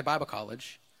to go back to Bible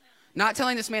college, not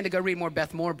telling this man to go read more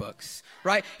Beth Moore books,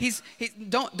 right?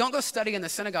 Don't go study in the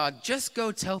synagogue. Just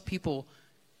go tell people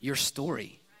your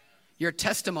story, your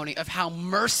testimony of how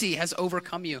mercy has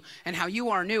overcome you and how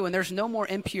you are new and there's no more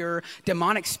impure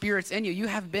demonic spirits in you. You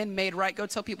have been made right. Go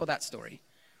tell people that story.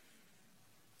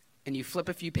 And you flip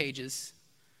a few pages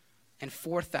and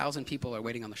 4,000 people are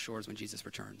waiting on the shores when Jesus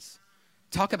returns.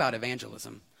 Talk about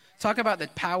evangelism. Talk about the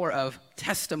power of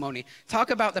testimony. Talk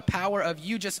about the power of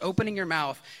you just opening your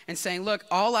mouth and saying, look,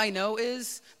 all I know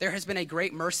is there has been a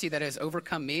great mercy that has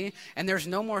overcome me, and there's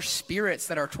no more spirits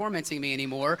that are tormenting me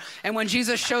anymore. And when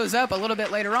Jesus shows up a little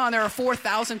bit later on, there are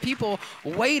 4,000 people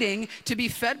waiting to be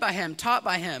fed by him, taught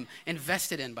by him,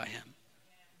 invested in by him.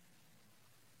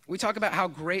 We talk about how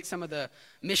great some of the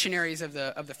missionaries of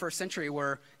the first century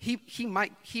were. He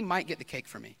might get the cake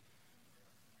for me.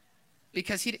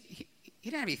 Because he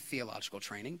didn't have any theological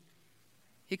training.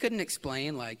 He couldn't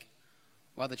explain, like,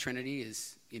 well, the Trinity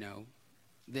is,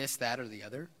 this, that, or the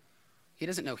other. He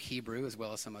doesn't know Hebrew as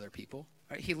well as some other people.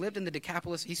 Right? He lived in the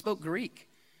Decapolis. He spoke Greek.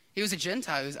 He was a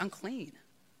Gentile. He was unclean.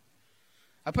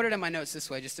 I put it in my notes this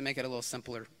way just to make it a little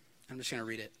simpler. I'm just going to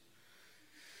read it.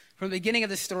 From the beginning of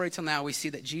this story till now, we see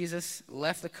that Jesus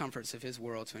left the comforts of his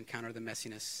world to encounter the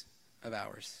messiness of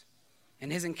ours. In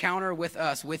his encounter with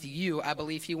us, with you, I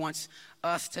believe he wants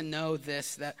us to know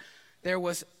this, that there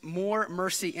was more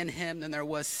mercy in him than there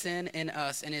was sin in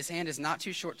us. And his hand is not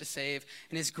too short to save.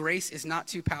 And his grace is not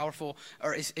too powerful,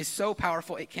 or is so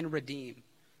powerful it can redeem.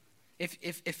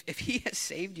 If he has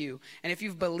saved you, and if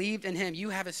you've believed in him, you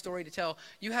have a story to tell.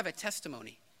 You have a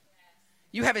testimony.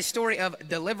 You have a story of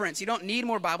deliverance. You don't need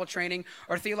more Bible training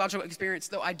or theological experience,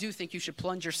 though I do think you should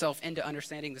plunge yourself into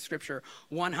understanding the scripture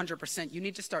 100%. You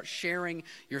need to start sharing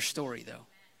your story, though.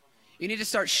 You need to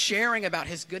start sharing about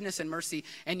his goodness and mercy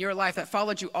in your life that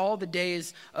followed you all the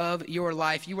days of your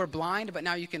life. You were blind, but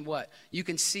now you can what? You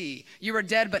can see. You were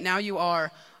dead, but now you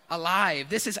are alive.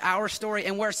 This is our story.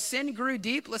 And where sin grew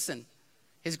deep, listen,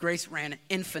 his grace ran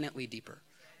infinitely deeper.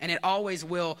 And it always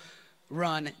will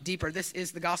run deeper. This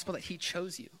is the gospel that he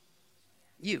chose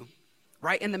you,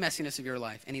 right in the messiness of your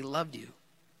life. And he loved you.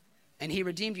 And he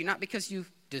redeemed you, not because you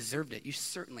deserved it. You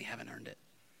certainly haven't earned it.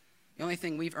 The only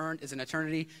thing we've earned is an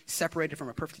eternity separated from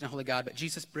a perfect and holy God. But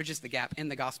Jesus bridges the gap in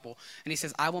the gospel. And he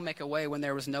says, I will make a way when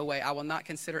there was no way. I will not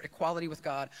consider equality with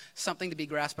God something to be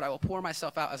grasped, but I will pour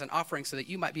myself out as an offering so that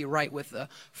you might be right with the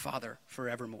Father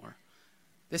forevermore.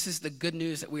 This is the good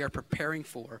news that we are preparing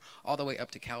for all the way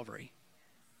up to Calvary.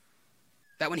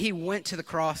 That when he went to the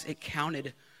cross, it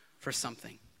counted for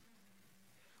something.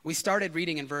 We started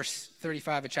reading in verse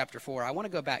 35 of chapter 4. I want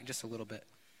to go back just a little bit.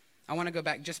 I want to go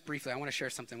back just briefly. I want to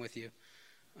share something with you.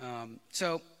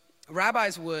 So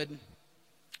rabbis would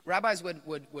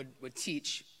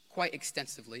teach quite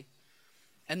extensively.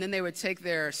 And then they would take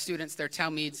their students, their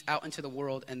talmids, out into the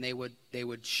world, and they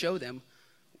would show them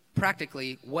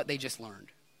practically what they just learned.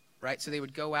 Right? So they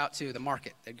would go out to the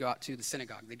market. They'd go out to the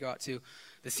synagogue. They'd go out to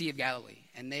the Sea of Galilee.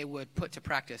 And they would put to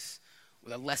practice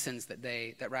the lessons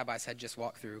that rabbis had just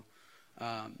walked through.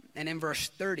 And in verse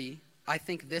 30, I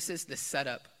think this is the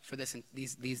setup for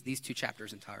these two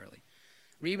chapters entirely.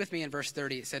 Read with me in verse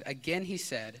 30. It said, again he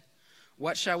said,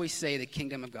 what shall we say the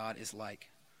kingdom of God is like?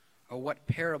 Or what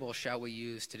parable shall we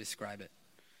use to describe it?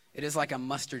 It is like a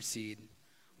mustard seed,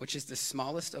 which is the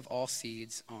smallest of all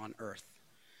seeds on earth.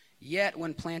 Yet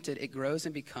when planted, it grows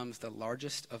and becomes the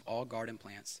largest of all garden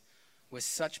plants, with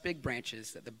such big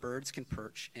branches that the birds can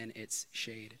perch in its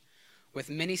shade. With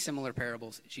many similar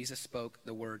parables, Jesus spoke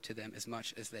the word to them as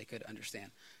much as they could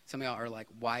understand. Some of y'all are like,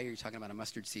 why are you talking about a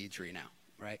mustard seed tree now,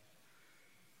 right?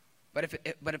 But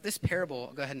if this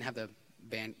parable, go ahead and have the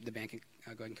band can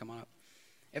go ahead and come on up.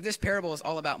 If this parable is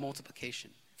all about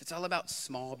multiplication, if it's all about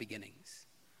small beginnings,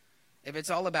 if it's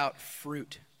all about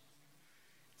fruit,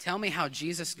 tell me how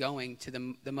Jesus going to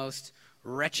the most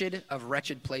wretched of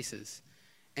wretched places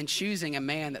and choosing a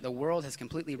man that the world has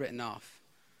completely written off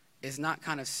is not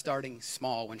kind of starting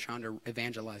small when trying to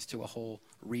evangelize to a whole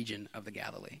region of the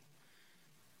Galilee.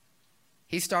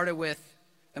 He started with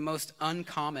the most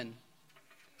uncommon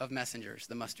of messengers,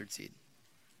 the mustard seed.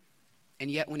 And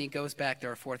yet when he goes back,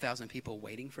 there are 4,000 people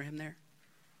waiting for him there.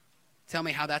 Tell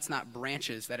me how that's not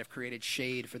branches that have created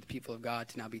shade for the people of God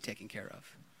to now be taken care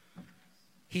of.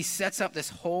 He sets up this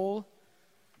whole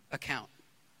account.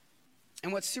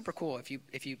 And what's super cool, if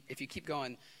you keep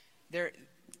going,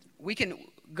 we can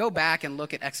go back and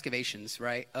look at excavations,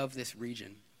 right, of this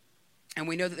region. And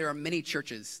we know that there are many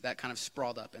churches that kind of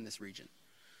sprawled up in this region.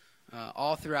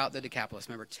 All throughout the Decapolis.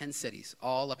 Remember, 10 cities,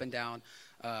 all up and down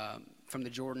from the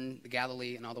Jordan, the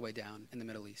Galilee, and all the way down in the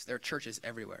Middle East. There are churches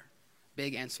everywhere,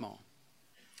 big and small.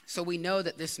 So we know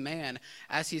that this man,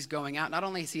 as he's going out, not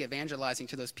only is he evangelizing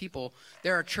to those people,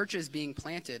 there are churches being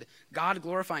planted,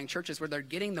 God-glorifying churches where they're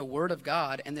getting the word of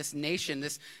God, and this nation,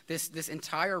 this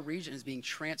entire region is being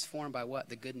transformed by what?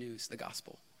 The good news, the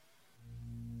gospel.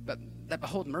 But that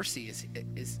behold, mercy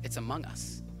it's among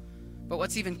us. But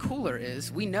what's even cooler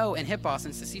is we know in Hippos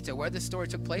and Cecita, where this story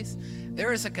took place,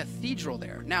 there is a cathedral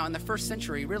there. Now, in the first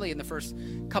century, really in the first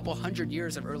couple hundred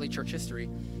years of early church history,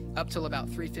 up till about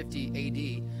 350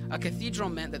 AD, a cathedral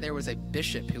meant that there was a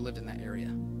bishop who lived in that area.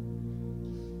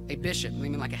 A bishop, I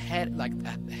mean like a head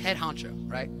honcho,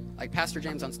 right? Like Pastor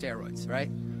James on steroids, right?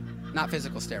 Not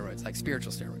physical steroids, like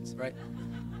spiritual steroids, right?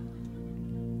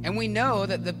 And we know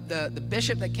that the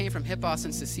bishop that came from Hippos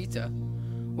and Cecita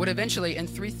would eventually, in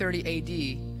 330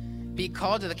 AD, be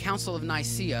called to the Council of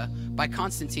Nicaea by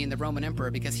Constantine, the Roman emperor,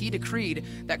 because he decreed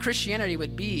that Christianity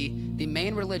would be the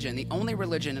main religion, the only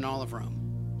religion in all of Rome.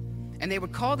 And they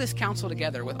would call this council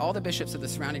together with all the bishops of the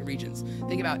surrounding regions.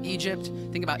 Think about Egypt,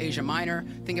 think about Asia Minor,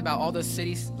 think about all those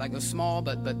cities, like those small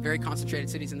but very concentrated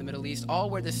cities in the Middle East, all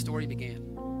where this story began.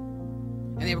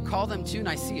 And they would call them to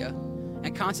Nicaea,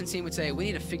 and Constantine would say, we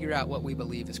need to figure out what we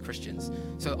believe as Christians.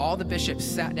 So all the bishops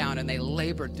sat down and they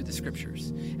labored through the scriptures.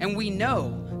 And we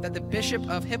know that the bishop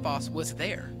of Hippos was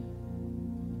there.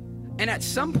 And at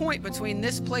some point between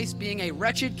this place being a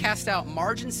wretched, cast out,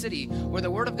 margin city where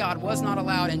the word of God was not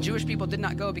allowed and Jewish people did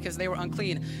not go because they were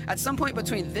unclean, at some point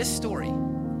between this story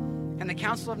and the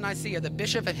Council of Nicaea, the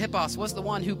bishop at Hippos was the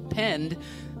one who penned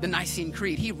the Nicene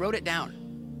Creed. He wrote it down.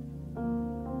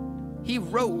 He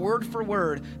wrote word for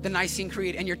word the Nicene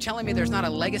Creed, and you're telling me there's not a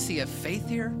legacy of faith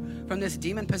here from this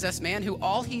demon-possessed man who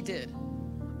all he did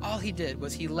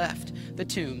was he left the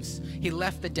tombs, he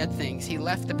left the dead things, he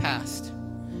left the past,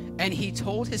 and he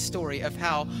told his story of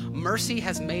how mercy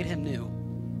has made him new.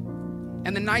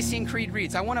 And the Nicene Creed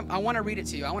reads, I want to read it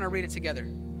to you. I want to read it together.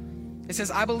 It says,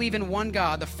 I believe in one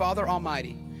God, the Father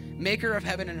Almighty, maker of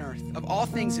heaven and earth, of all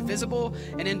things visible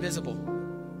and invisible.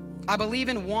 I believe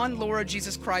in one Lord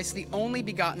Jesus Christ, the only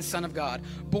begotten Son of God,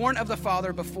 born of the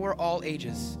Father before all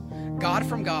ages, God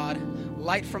from God,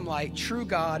 light from light, true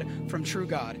God from true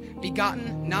God,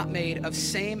 begotten, not made, of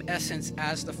same essence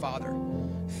as the Father.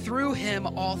 Through him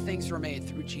all things were made.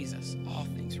 Through Jesus, all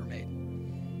things were made.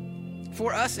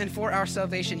 For us and for our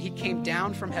salvation, he came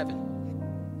down from heaven.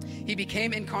 He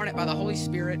became incarnate by the Holy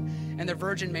Spirit and the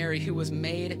Virgin Mary, who was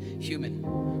made human.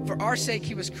 For our sake,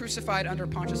 he was crucified under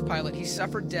Pontius Pilate. He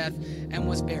suffered death and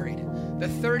was buried. The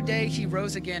third day, he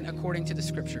rose again according to the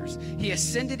scriptures. He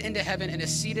ascended into heaven and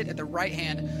is seated at the right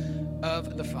hand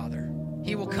of the Father.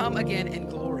 He will come again in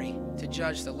glory to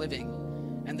judge the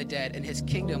living and the dead, and his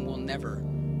kingdom will never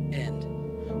end.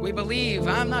 We believe,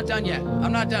 I'm not done yet.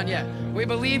 We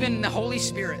believe in the Holy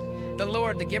Spirit, the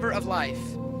Lord, the giver of life.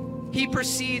 He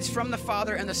proceeds from the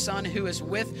Father and the Son, who is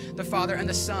with the Father, and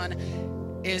the Son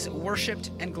is worshiped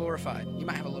and glorified. You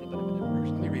might have a little bit of a different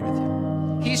version. Let me read with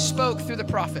you. He spoke through the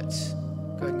prophets.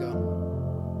 Go ahead and go on.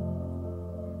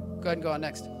 Go ahead and go on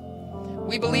next.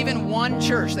 We believe in one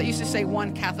church. They used to say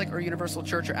one Catholic or universal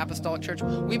church or apostolic church.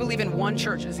 We believe in one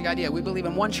church is the idea. We believe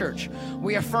in one church.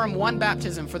 We affirm one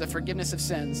baptism for the forgiveness of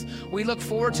sins. We look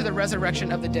forward to the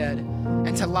resurrection of the dead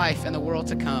and to life and the world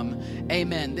to come.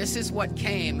 Amen. This is what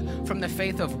came from the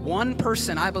faith of one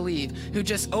person, I believe, who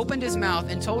just opened his mouth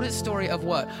and told his story of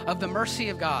what? Of the mercy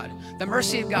of God. The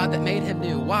mercy of God that made him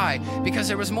new. Why? Because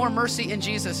there was more mercy in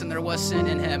Jesus than there was sin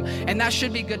in him. And that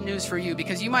should be good news for you,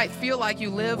 because you might feel like you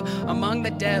live among the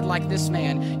dead like this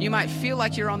man. You might feel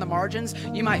like you're on the margins.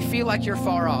 You might feel like you're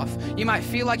far off. You might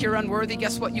feel like you're unworthy.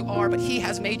 Guess what? You are, but he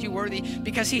has made you worthy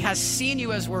because he has seen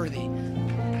you as worthy.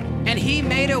 And he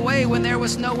made a way when there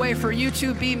was no way for you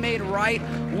to be made right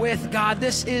with God.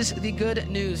 This is the good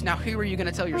news. Now, who are you going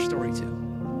to tell your story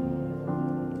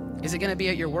to? Is it going to be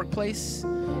at your workplace?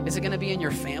 Is it going to be in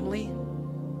your family?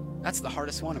 That's the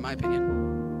hardest one, in my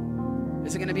opinion.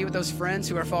 Is it going to be with those friends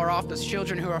who are far off, those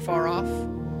children who are far off?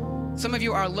 Some of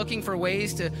you are looking for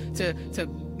ways to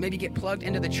maybe get plugged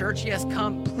into the church. Yes,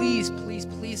 come, please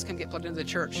come get plugged into the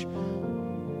church.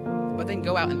 But then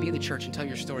go out and be the church and tell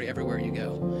your story everywhere you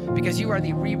go. Because you are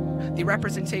the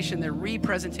representation, the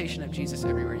representation of Jesus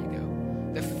everywhere you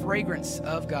go. The fragrance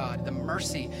of God, the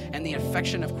mercy and the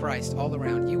affection of Christ all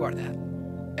around. You are that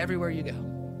everywhere you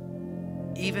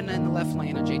go. Even in the left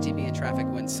lane on JTB in traffic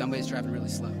when somebody's driving really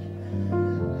slow.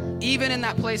 Even in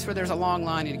that place where there's a long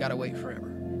line and you gotta wait forever.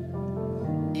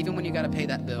 Even when you got to pay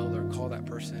that bill or call that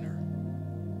person, or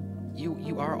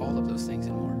you are all of those things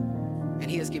and more. And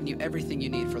he has given you everything you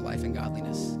need for life and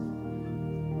godliness.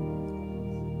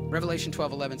 Revelation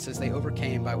 12:11 says they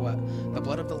overcame by what? The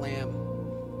blood of the Lamb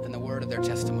and the word of their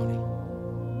testimony.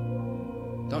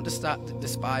 Don't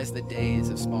despise the days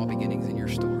of small beginnings in your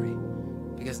story,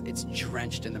 because it's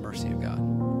drenched in the mercy of God.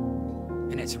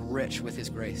 And it's rich with his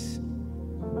grace.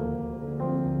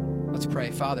 Let's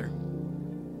pray. Father,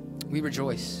 we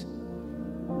rejoice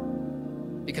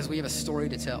because we have a story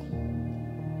to tell.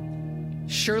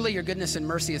 Surely your goodness and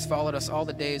mercy has followed us all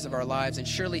the days of our lives, and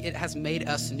surely it has made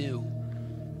us new.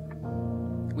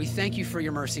 We thank you for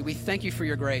your mercy. We thank you for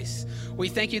your grace. We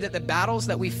thank you that the battles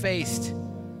that we faced,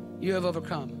 you have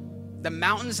overcome. The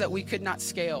mountains that we could not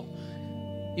scale,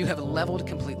 you have leveled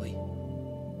completely.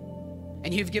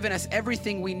 And you've given us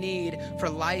everything we need for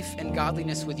life and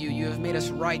godliness with you. You have made us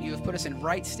right. You have put us in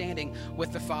right standing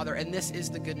with the Father. And this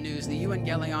is the good news, the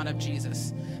evangelion of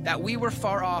Jesus, that we were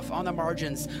far off on the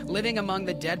margins, living among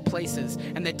the dead places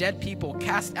and the dead people,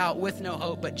 cast out with no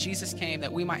hope. But Jesus came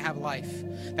that we might have life,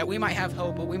 that we might have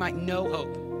hope, but we might know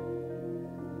hope.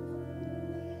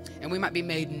 And we might be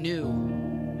made new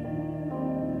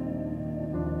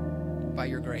by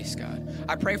your grace, God.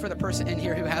 I pray for the person in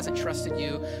here who hasn't trusted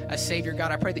you as Savior, God.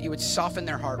 I pray that you would soften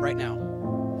their heart right now,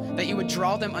 that you would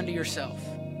draw them unto yourself,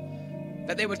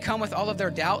 that they would come with all of their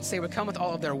doubts, they would come with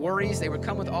all of their worries, they would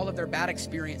come with all of their bad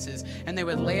experiences, and they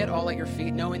would lay it all at your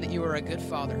feet, knowing that you are a good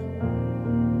Father.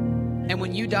 And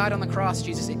when you died on the cross,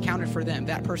 Jesus, it counted for them,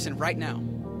 that person right now.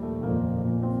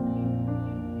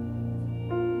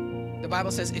 The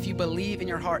Bible says if you believe in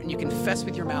your heart and you confess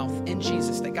with your mouth in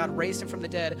Jesus that God raised him from the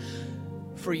dead,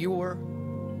 for your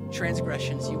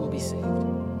transgressions, you will be saved.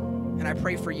 And I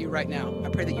pray for you right now. I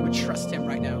pray that you would trust him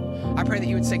right now. I pray that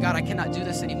you would say, God, I cannot do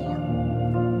this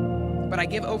anymore, but I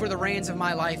give over the reins of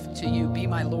my life to you. Be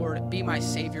my Lord, be my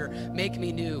Savior, make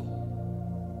me new.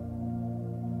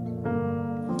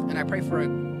 And I pray for a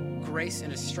grace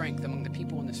and a strength among the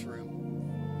people in this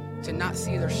room to not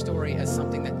see their story as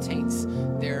something that taints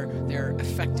their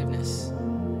effectiveness,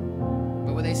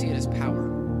 but when they see it as power,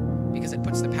 because it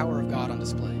puts the power of God on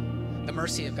display, the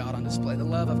mercy of God on display, the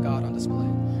love of God on display,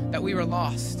 that we were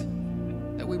lost,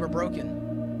 that we were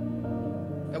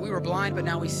broken, that we were blind, but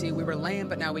now we see, we were lame,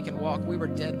 but now we can walk, we were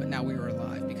dead, but now we are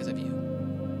alive because of you.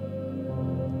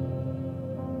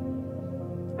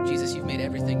 Jesus, you've made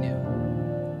everything new.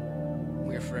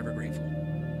 We are forever grateful.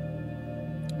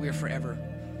 We are forever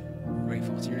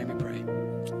grateful. It's in your name we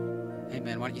pray.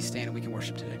 Amen. Why don't you stand and we can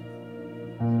worship today.